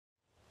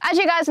As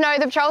you guys know,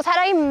 the Patrol's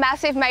had a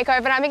massive makeover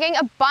and I've been getting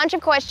a bunch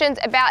of questions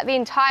about the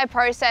entire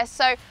process.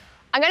 So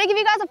I'm going to give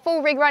you guys a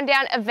full rig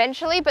rundown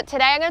eventually, but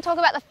today I'm going to talk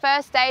about the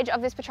first stage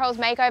of this Patrol's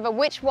makeover,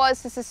 which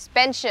was the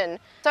suspension.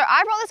 So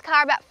I brought this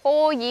car about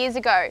 4 years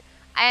ago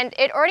and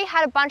it already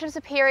had a bunch of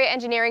Superior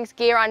Engineering's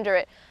gear under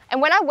it. And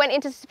when I went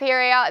into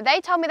Superior,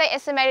 they told me they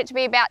estimate it to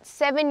be about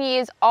 7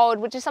 years old,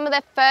 which is some of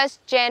their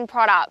first gen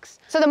products.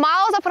 So the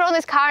miles I put on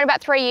this car in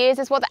about 3 years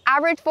is what the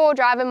average four-wheel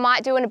driver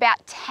might do in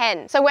about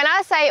 10. So when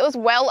I say it was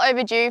well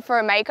overdue for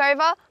a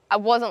makeover, I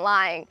wasn't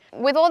lying.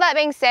 With all that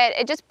being said,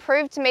 it just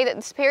proved to me that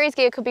the Superior's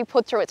gear could be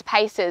put through its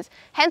paces,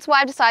 hence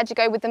why I decided to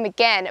go with them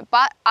again,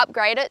 but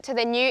upgrade it to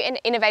their new and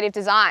innovative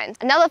designs.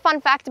 Another fun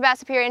fact about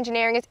Superior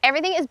Engineering is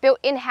everything is built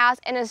in-house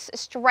and is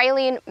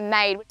Australian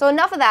made. So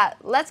enough of that,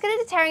 let's get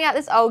into tearing out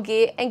this old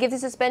gear and give the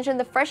suspension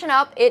the freshen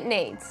up it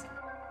needs.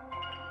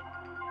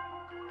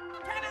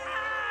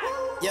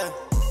 Yeah,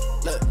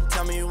 look,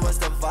 tell me what's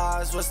the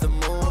vibes, what's the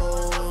mood?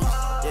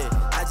 Yeah,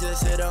 I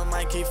just hit up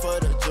my key for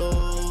the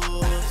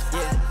juice.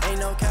 Yeah, ain't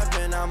no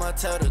capping, I'ma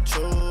tell the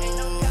truth.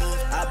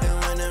 I've been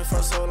winning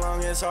for so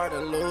long, it's hard to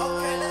lose.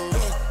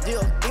 Yeah,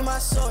 deal, be my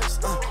source,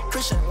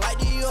 Christian like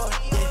Dior.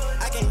 Yeah,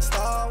 I can't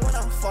start when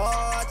I'm fall,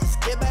 I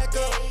just get back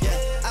up.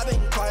 Yeah, I've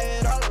been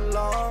quiet all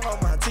along on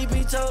my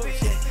TP toes.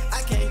 Yeah,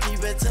 I can't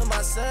keep it to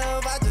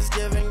myself, I just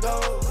give and go.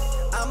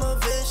 I'm a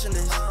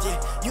visionist, yeah,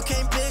 you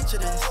can't picture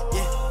this.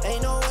 Yeah,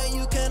 ain't no way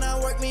you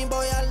cannot work me,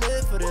 boy, I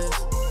live for this.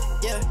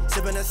 Yeah,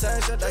 sipping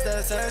essential, that's the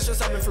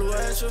essentials, I'm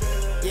influential.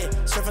 Yeah,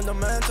 straight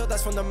fundamental,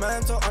 that's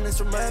fundamental, on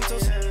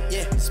instrumentals.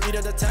 Yeah, speed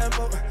of the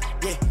tempo,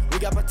 yeah, we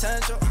got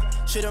potential.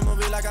 Shoot a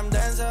movie like I'm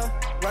Denzel,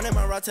 running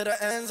my route to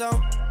the end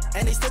zone.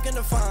 And they still can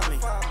find me,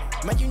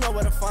 man, you know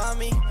where to find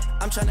me.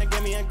 I'm tryna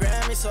get me a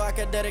Grammy so I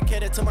can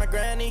dedicate it to my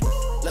granny.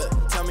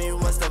 Look, tell me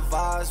what's the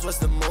vibes, what's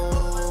the mood?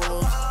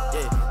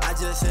 Yeah, I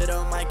just hit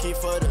up my key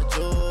for the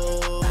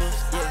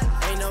juice.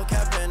 Yeah, ain't no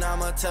capping,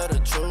 I'ma tell the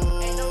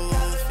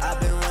truth. I've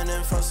been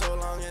winning for so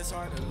long, it's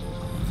hard to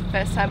lose.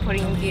 First time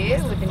putting in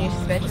gear with the new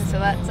suspension, so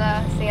let's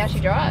see how she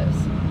drives.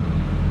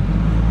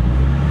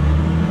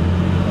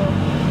 Cool.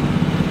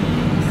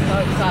 So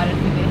excited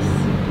for this.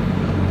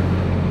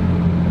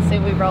 Let's see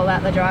if we roll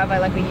out the driveway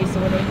like we used to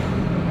would.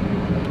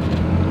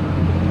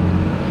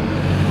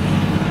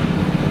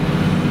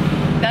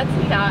 That's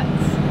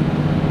nuts.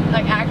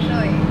 Like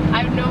actually,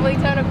 I normally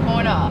turn a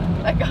corner,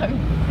 like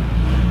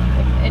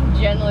and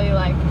generally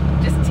like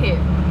just tip.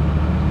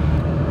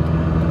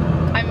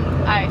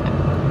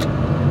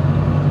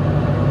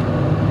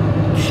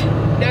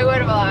 No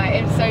word of a lie,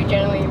 I'm so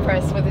genuinely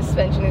impressed with the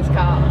suspension in this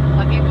car.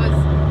 Like it was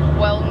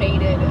well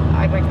needed.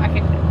 I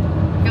could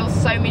feel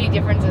so many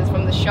differences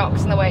from the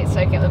shocks and the way it's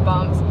soaking up the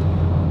bumps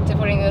to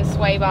putting the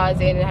sway bars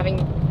in and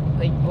having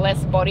like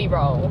less body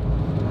roll.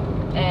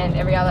 And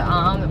every other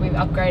arm that we've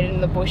upgraded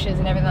in the bushes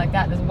and everything like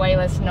that, there's way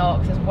less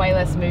knocks, there's way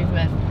less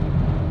movement.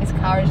 This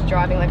car is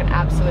driving like an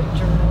absolute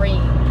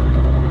dream.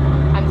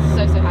 I'm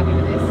so happy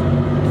with this.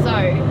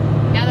 So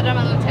now that I'm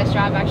on a little test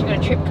drive, I've actually got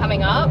a trip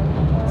coming up.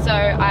 So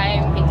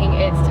I'm thinking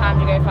it's time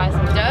to go find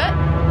some dirt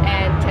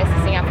and test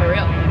this thing out for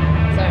real.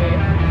 So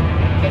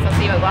I guess I'll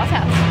see you at Glass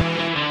House.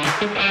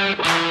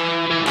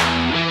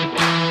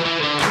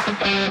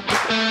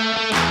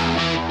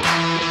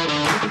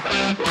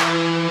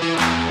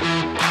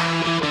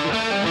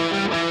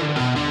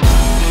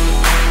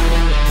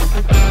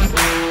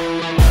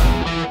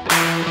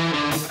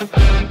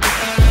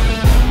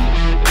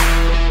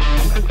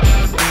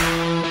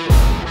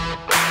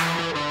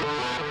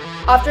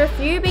 After a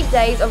few big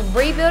days of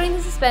rebuilding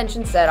the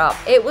suspension setup,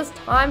 it was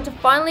time to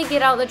finally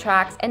get out on the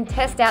tracks and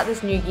test out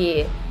this new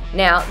gear.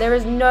 Now, there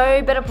is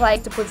no better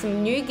place to put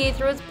some new gear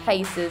through its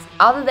paces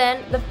other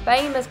than the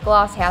famous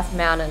Glass House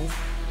Mountains.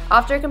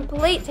 After a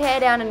complete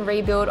teardown and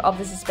rebuild of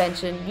the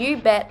suspension, you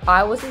bet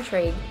I was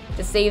intrigued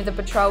to see if the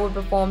Patrol would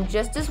perform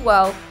just as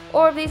well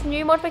or if these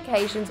new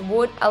modifications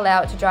would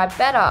allow it to drive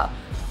better.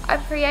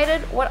 I've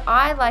created what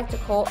I like to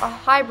call a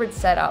hybrid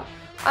setup.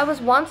 I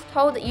was once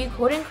told that you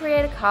couldn't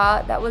create a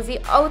car that was the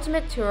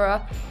ultimate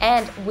tourer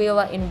and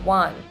wheeler in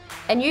one.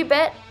 And you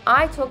bet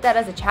I took that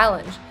as a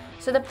challenge.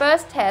 So the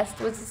first test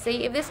was to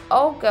see if this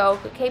old girl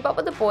could keep up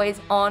with the boys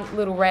on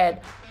Little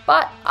Red.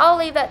 But I'll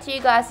leave that to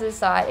you guys to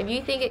decide if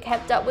you think it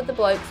kept up with the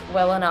blokes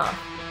well enough.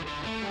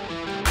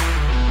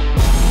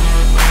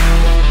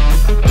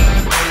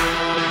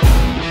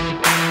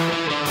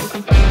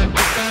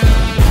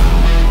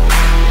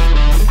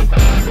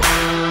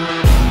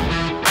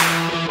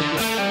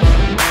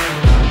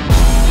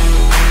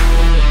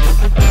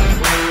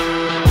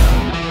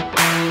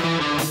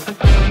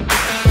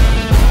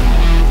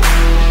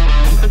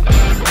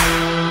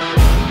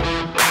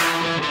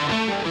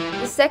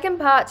 The second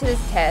part to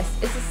this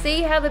test is to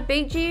see how the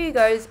big GU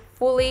goes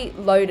fully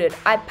loaded.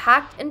 I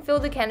packed and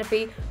filled the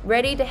canopy,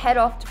 ready to head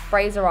off to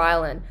Fraser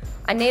Island.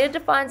 I needed to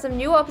find some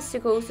new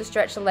obstacles to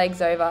stretch the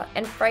legs over,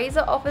 and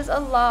Fraser offers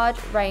a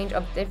large range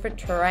of different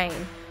terrain,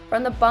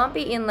 from the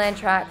bumpy inland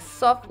tracks,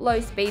 soft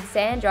low-speed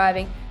sand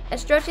driving, and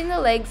stretching the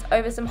legs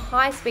over some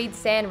high-speed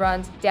sand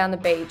runs down the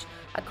beach.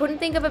 I couldn't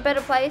think of a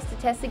better place to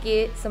test the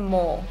gear some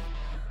more.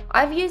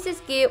 I've used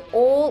this gear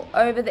all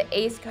over the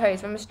East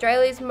Coast, from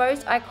Australia's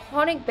most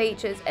iconic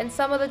beaches and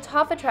some of the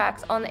tougher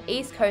tracks on the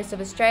East Coast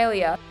of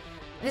Australia.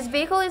 This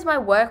vehicle is my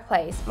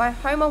workplace, my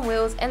home on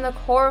wheels, and the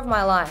core of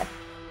my life.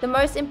 The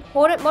most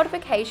important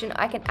modification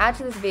I can add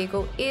to this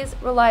vehicle is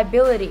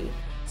reliability.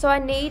 So I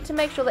need to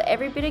make sure that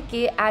every bit of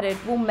gear added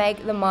will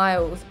make the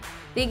miles.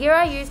 The gear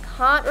I use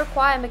can't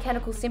require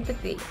mechanical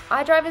sympathy.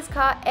 I drive this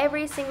car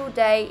every single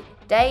day,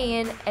 day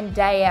in and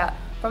day out,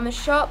 from the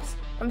shops,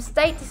 from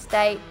state to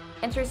state,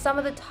 and through some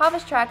of the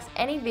toughest tracks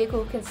any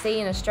vehicle can see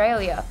in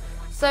Australia.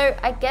 So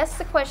I guess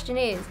the question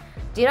is,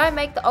 did I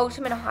make the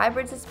ultimate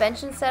hybrid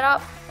suspension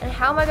setup, and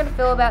how am I going to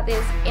feel about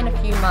this in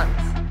a few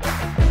months?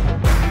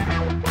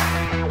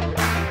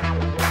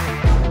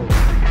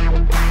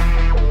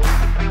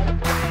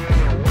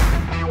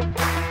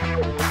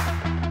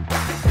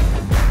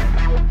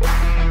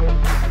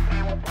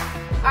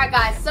 Alright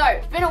guys, so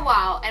it's been a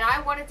while and I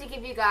wanted to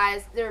give you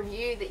guys the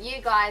review that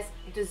you guys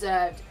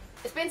deserved.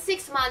 It's been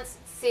 6 months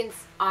since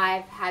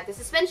I've had the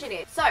suspension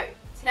in. So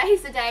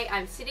today's the day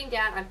I'm sitting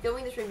down, I'm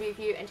filming this review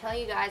for you and telling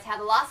you guys how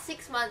the last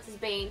 6 months has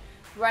been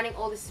running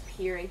all this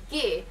superior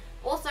gear.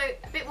 Also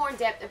a bit more in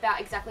depth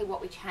about exactly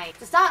what we changed.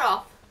 To start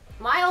off,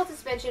 my old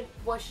suspension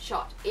was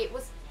shot. It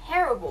was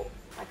terrible.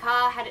 My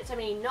car had so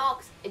many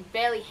knocks, it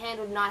barely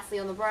handled nicely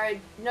on the road,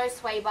 no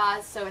sway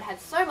bars, so it had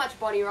so much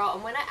body roll,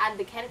 and when I added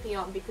the canopy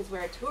on, because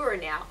we're a tourer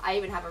now, I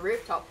even have a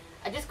rooftop,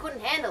 I just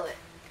couldn't handle it.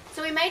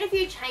 So we made a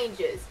few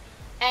changes,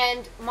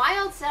 and my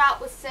old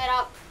setup was set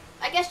up,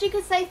 I guess you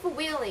could say, for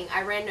wheeling.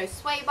 I ran no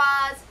sway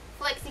bars,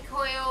 flexi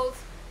coils,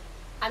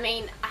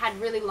 I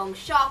had really long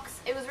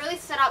shocks. It was really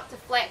set up to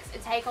flex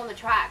and take on the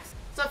tracks.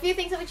 So a few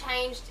things that we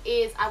changed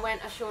is I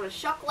went a shorter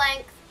shock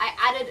length, I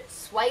added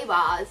sway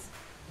bars,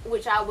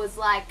 which I was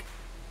like,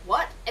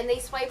 what? And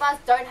these sway bars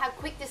don't have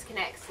quick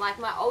disconnects like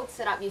my old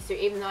setup used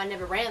to. Even though I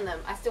never ran them,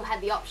 I still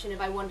had the option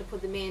if I wanted to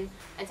put them in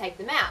and take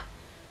them out.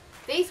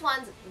 These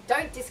ones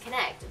don't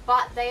disconnect,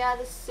 but they are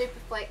the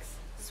Superflex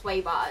sway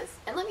bars.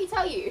 And let me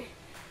tell you,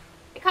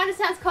 it kind of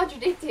sounds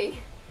contradicting,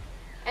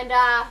 and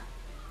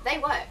they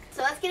work.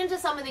 So let's get into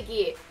some of the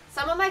gear.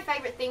 Some of my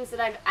favorite things that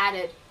I've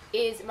added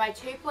is my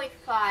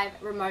 2.5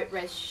 remote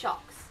res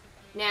shocks.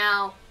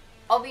 Now,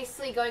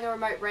 obviously going a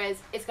remote res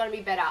is going to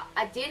be better.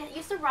 I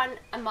used to run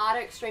a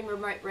Armada Extreme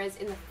remote res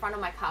in the front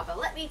of my car, but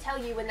let me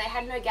tell you, when they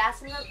had no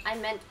gas in them, I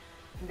meant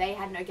they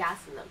had no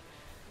gas in them.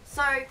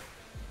 So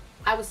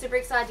I was super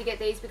excited to get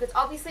these because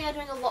obviously I'm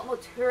doing a lot more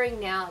touring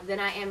now than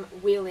I am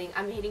wheeling.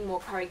 I'm hitting more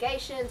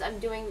corrugations, I'm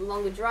doing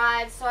longer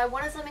drives, so I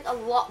wanted something a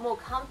lot more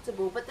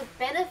comfortable. But the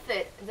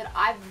benefit that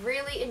I've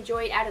really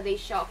enjoyed out of these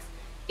shocks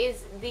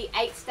is the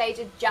 8-stage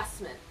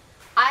adjustment.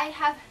 I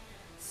have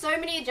so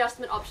many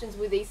adjustment options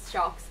with these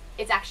shocks.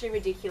 It's actually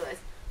ridiculous.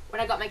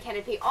 When I got my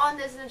canopy on,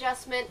 there's an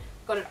adjustment.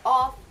 Got it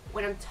off.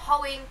 When I'm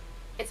towing,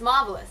 it's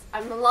marvelous.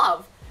 I'm in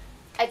love.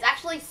 It's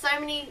actually so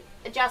many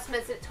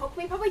adjustments. It took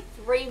me probably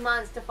 3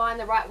 months to find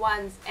the right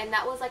ones, and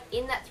that was like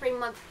in that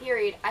 3-month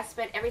period I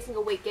spent every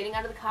single week getting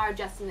out of the car,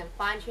 adjusting them,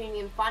 fine-tuning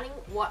them, finding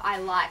what I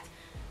liked.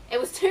 It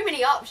was too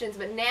many options,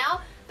 but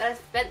now that I've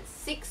spent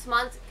 6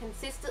 months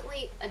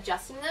consistently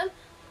adjusting them,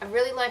 I've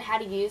really learned how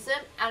to use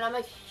them, and I'm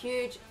a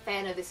huge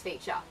fan of this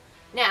feature.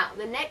 Now,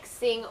 the next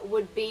thing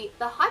would be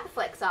the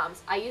Hyperflex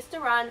arms. I used to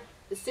run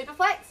the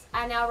Superflex,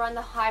 I now run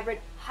the hybrid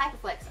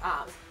Hyperflex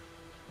arms.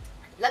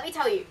 Let me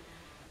tell you,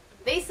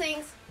 these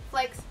things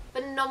flex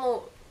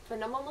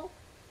phenomenal.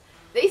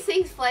 These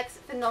things flex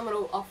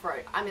phenomenal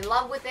off-road. I'm in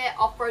love with their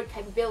off-road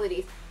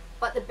capabilities,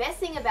 but the best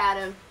thing about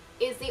them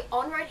is the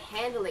on-road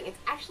handling. It's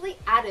actually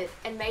added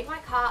and made my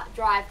car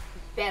drive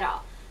better.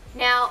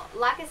 Now,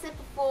 like I said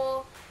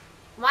before,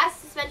 my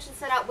suspension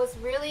setup was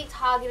really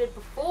targeted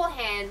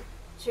beforehand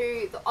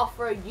to the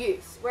off-road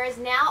use, whereas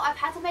now I've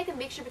had to make a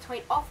mixture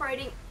between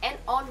off-roading and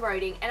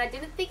on-roading, and I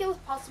didn't think it was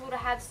possible to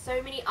have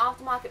so many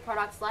aftermarket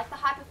products like the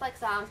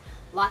Hyperflex arms,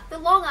 like the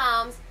long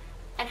arms,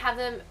 and have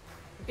them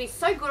be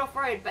so good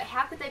off-road. But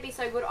how could they be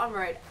so good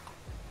on-road?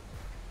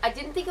 I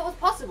didn't think it was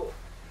possible,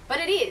 but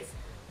it is.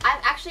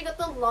 I've actually got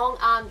the long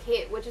arm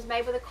kit, which is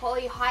made with a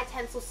quality high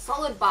tensile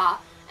solid bar,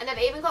 and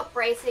they've even got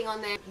bracing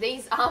on them.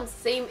 These arms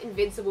seem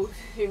invincible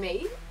to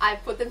me.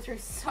 I've put them through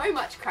so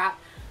much crap,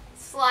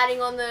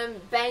 sliding on them,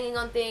 banging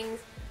on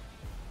things.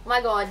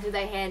 My god, do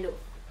they handle.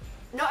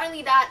 Not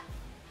only that,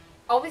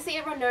 obviously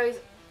everyone knows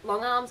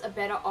long arms are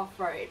better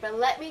off-road, but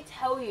let me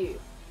tell you,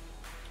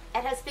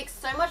 it has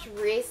fixed so much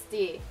rear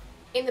steer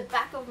in the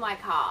back of my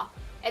car.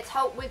 It's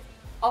helped with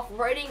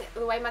off-roading,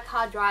 the way my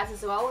car drives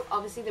as well,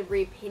 obviously the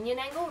rear pinion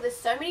angle. There's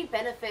so many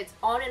benefits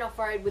on and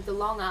off-road with the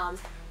long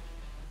arms.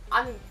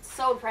 I'm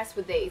so impressed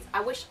with these.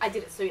 I wish I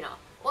did it sooner.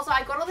 Also,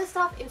 I got all this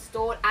stuff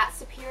installed at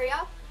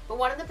Superior, but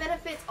one of the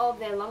benefits of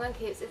their long arm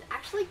kits is it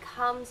actually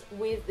comes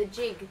with the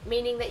jig,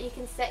 meaning that you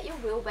can set your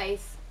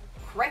wheelbase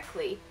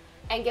correctly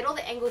and get all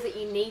the angles that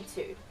you need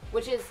to,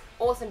 which is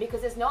awesome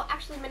because there's not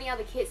actually many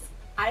other kits.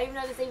 I don't even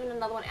know there's even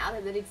another one out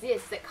there that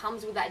exists that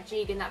comes with that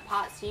jig and that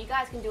part, so you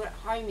guys can do it at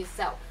home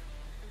yourself,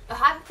 The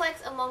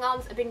Hyperflex and long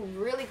arms have been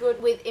really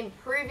good with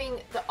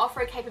improving the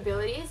off-road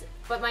capabilities,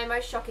 but my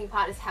most shocking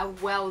part is how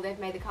well they've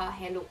made the car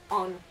handle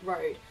on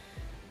road.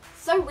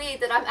 So weird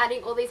that I'm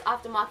adding all these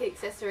aftermarket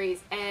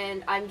accessories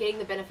and I'm getting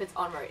the benefits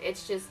on road.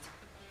 It's just,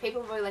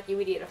 people are probably like, you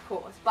idiot, of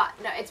course. But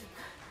no,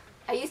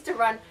 I used to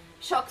run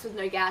shocks with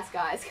no gas,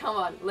 guys. Come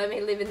on, let me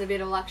live in a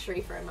bit of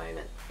luxury for a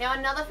moment. Now,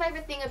 another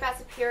favorite thing about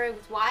Superior,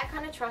 why I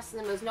kind of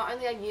trusted them, was not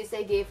only I've used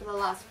their gear for the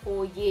last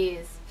 4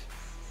 years,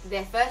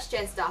 their first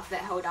gen stuff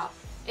that held up,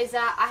 is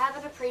that I have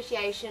an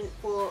appreciation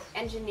for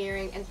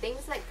engineering and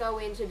things that go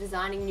into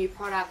designing new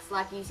products,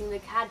 like using the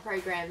CAD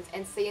programs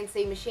and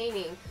CNC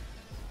machining.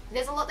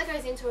 There's a lot that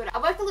goes into it.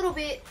 I've worked a little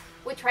bit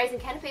with trays and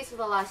canopies for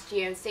the last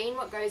year and seen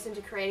what goes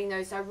into creating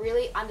those, so I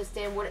really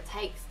understand what it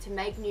takes to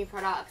make new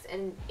products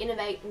and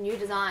innovate new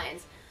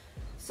designs.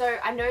 So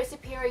I know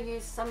Superior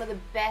use some of the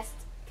best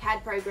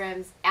CAD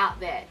programs out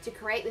there to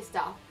create this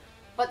stuff,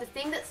 but the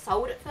thing that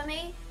sold it for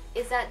me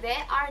is that their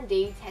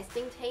R&D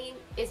testing team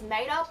is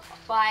made up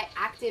by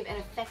active and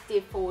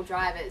effective four-wheel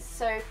drivers.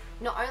 So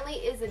not only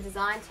is the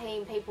design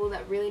team people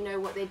that really know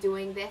what they're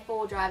doing, they're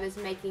four-wheel drivers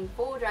making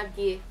four-wheel drive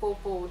gear for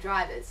four-wheel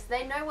drivers. So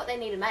they know what they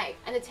need to make.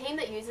 And the team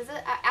that uses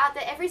it are out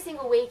there every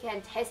single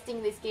weekend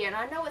testing this gear, and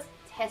I know it's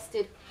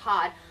tested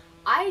hard.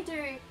 I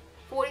do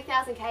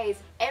 40,000 Ks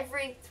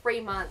every 3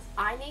 months.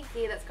 I need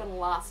gear that's gonna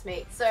last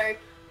me. So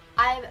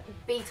I've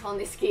beat on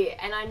this gear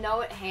and I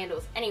know it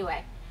handles.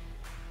 Anyway,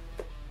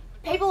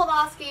 people are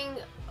asking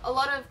a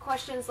lot of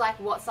questions like,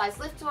 what size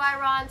lift do I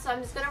run? So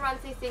I'm just going to run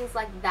through things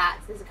like that.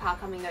 There's a car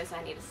coming though, so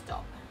I need to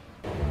stop.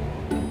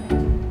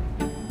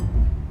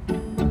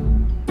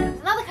 There's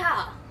another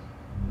car.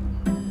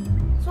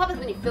 That's what happens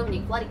when you film in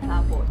your bloody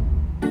cardboard.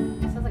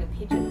 Sounds like a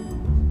pigeon.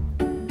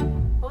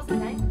 What was the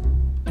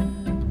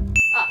name?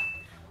 Oh,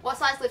 what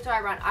size lift do I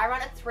run? I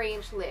run a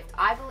 3-inch lift.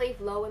 I believe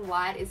low and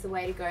wide is the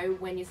way to go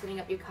when you're setting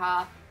up your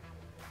car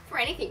for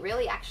anything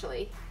really,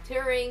 actually.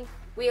 Touring,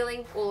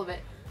 wheeling, all of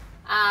it.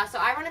 So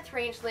I run a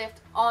 3-inch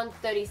lift on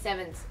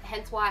 37s,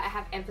 hence why I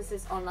have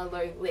emphasis on a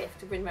low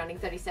lift when running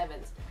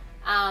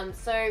 37s.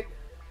 So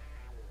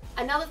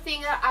another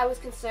thing that I was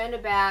concerned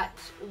about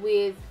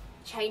with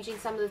changing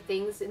some of the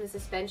things in the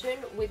suspension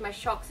with my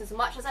shocks, as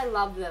much as I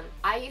love them,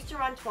 I used to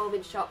run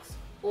 12-inch shocks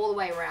all the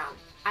way around.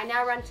 I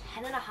now run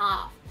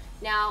 10.5.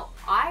 Now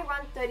I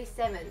run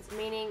 37s,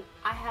 meaning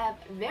I have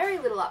very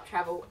little up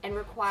travel and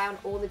require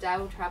all the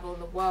downhill travel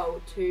in the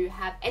world to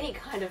have any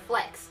kind of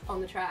flex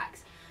on the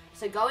tracks.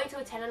 So going to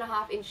a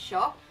 10.5-inch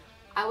shock,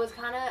 I was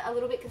kind of a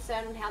little bit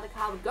concerned on how the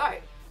car would go.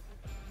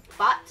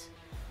 But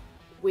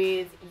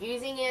with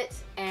using it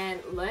and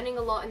learning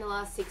a lot in the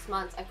last 6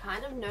 months, I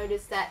kind of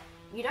noticed that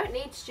you don't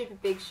need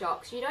stupid big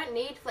shocks. You don't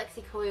need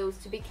flexi coils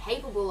to be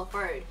capable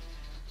off-road.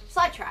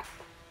 Sidetrack.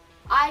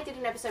 I did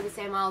an episode with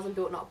Sam Miles on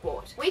Built Not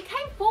Bought. We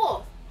came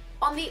fourth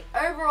on the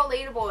overall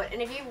leaderboard,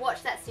 and if you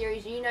watch that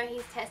series, you know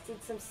he's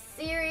tested some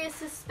serious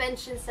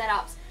suspension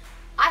setups.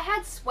 I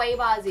had sway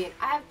bars in,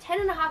 I have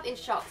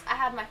 10.5-inch shocks, I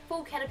have my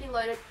full canopy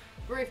loaded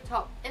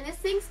rooftop, and this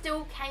thing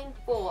still came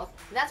fourth.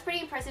 That's pretty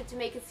impressive to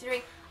me,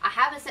 considering I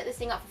haven't set this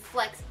thing up for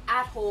flex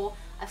at all.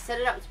 I've set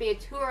it up to be a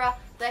tourer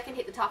that I can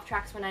hit the tough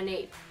tracks when I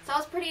need. So I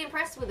was pretty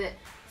impressed with it.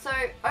 So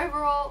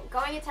overall,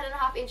 going a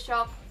 10.5-inch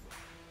shock,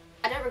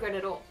 I don't regret it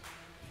at all.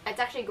 It's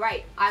actually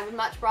great. I would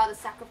much rather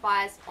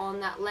sacrifice on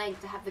that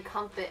length to have the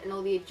comfort and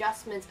all the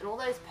adjustments and all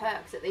those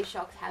perks that these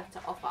shocks have to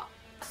offer.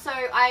 So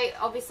I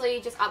obviously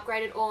just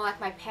upgraded all like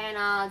my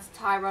panards,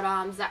 tie rod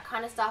arms, that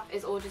kind of stuff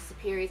is all just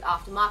Superior's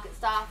aftermarket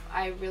stuff.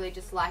 I really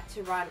just like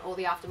to run all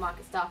the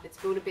aftermarket stuff. It's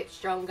built a bit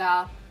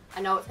stronger.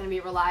 I know it's going to be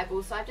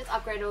reliable, so I've just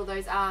upgraded all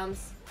those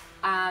arms.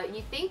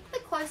 You think the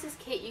closest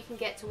kit you can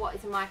get to what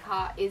is in my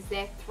car is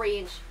their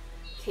 3-inch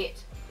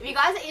kit. If you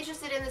guys are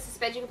interested in the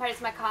suspension components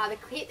of my car, the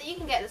kit that you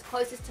can get that's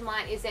closest to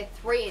mine is their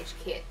 3-inch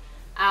kit,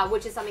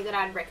 which is something that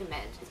I'd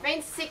recommend. It's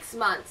been 6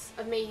 months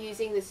of me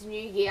using this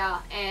new gear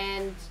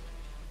and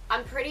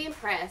I'm pretty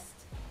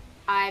impressed.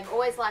 I've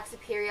always liked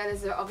Superior.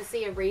 There's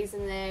obviously a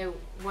reason they're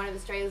one of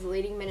Australia's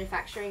leading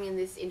manufacturing in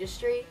this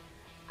industry.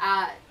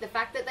 The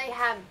fact that they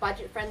have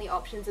budget-friendly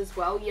options as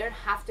well, you don't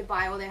have to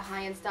buy all their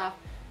high-end stuff.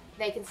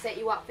 They can set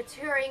you up for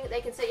touring,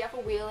 they can set you up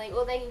for wheeling,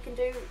 or they can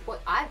do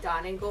what I've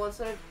done and go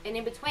sort of an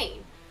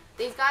in-between.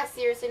 These guys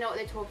seriously know what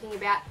they're talking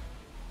about.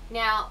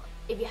 Now,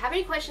 if you have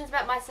any questions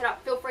about my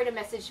setup, feel free to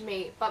message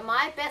me. But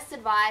my best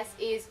advice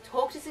is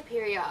talk to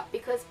Superior,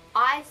 because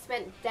I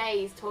spent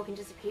days talking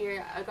to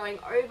Superior, going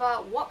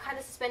over what kind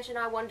of suspension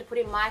I wanted to put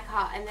in my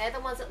car, and they're the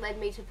ones that led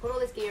me to put all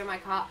this gear in my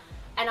car,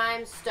 and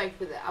I'm stoked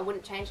with it. I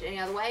wouldn't change it any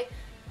other way.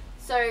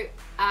 So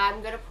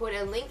I'm going to put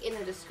a link in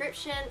the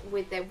description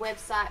with their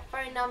website,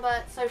 phone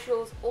number,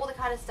 socials, all the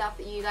kind of stuff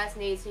that you guys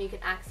need so you can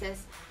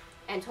access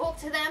and talk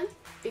to them,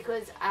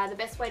 because the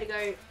best way to go...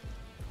 You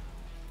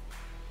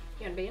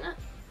want to be in it?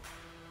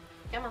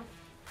 Come on.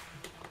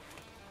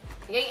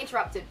 I'm getting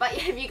interrupted. But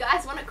yeah, if you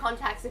guys want to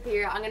contact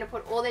Superior, I'm going to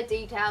put all their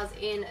details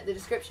in the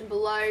description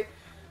below.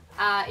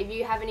 If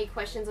you have any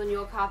questions on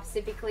your car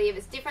specifically, if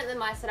it's different than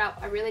my setup,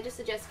 I really just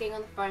suggest getting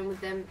on the phone with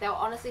them. They'll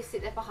honestly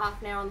sit there for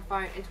half an hour on the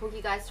phone and talk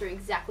you guys through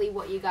exactly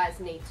what you guys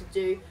need to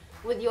do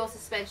with your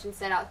suspension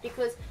setup,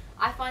 because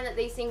I find that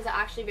these things are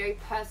actually very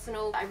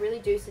personal. I really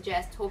do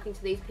suggest talking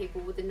to these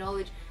people with the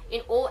knowledge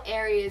in all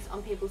areas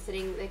on people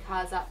setting their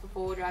cars up for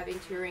forward driving,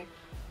 touring,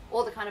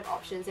 all the kind of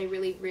options. They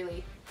really,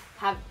 really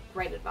have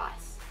great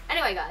advice.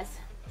 Anyway guys,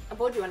 I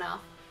bored you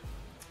enough.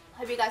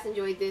 Hope you guys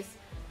enjoyed this.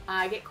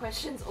 I get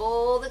questions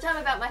all the time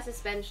about my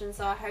suspension,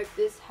 so I hope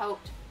this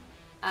helped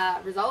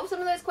resolve some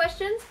of those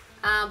questions.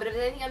 But if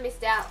there's anything I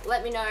missed out,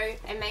 let me know,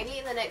 and maybe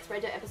in the next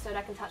Rego episode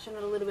I can touch on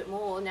it a little bit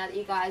more now that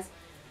you guys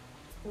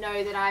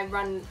know that I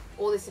run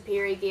all the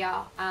superior gear,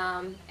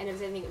 and if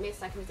there's anything I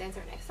missed, I can just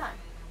answer it next time.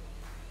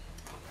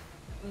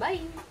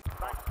 Bye!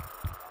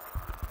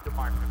 The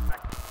mark,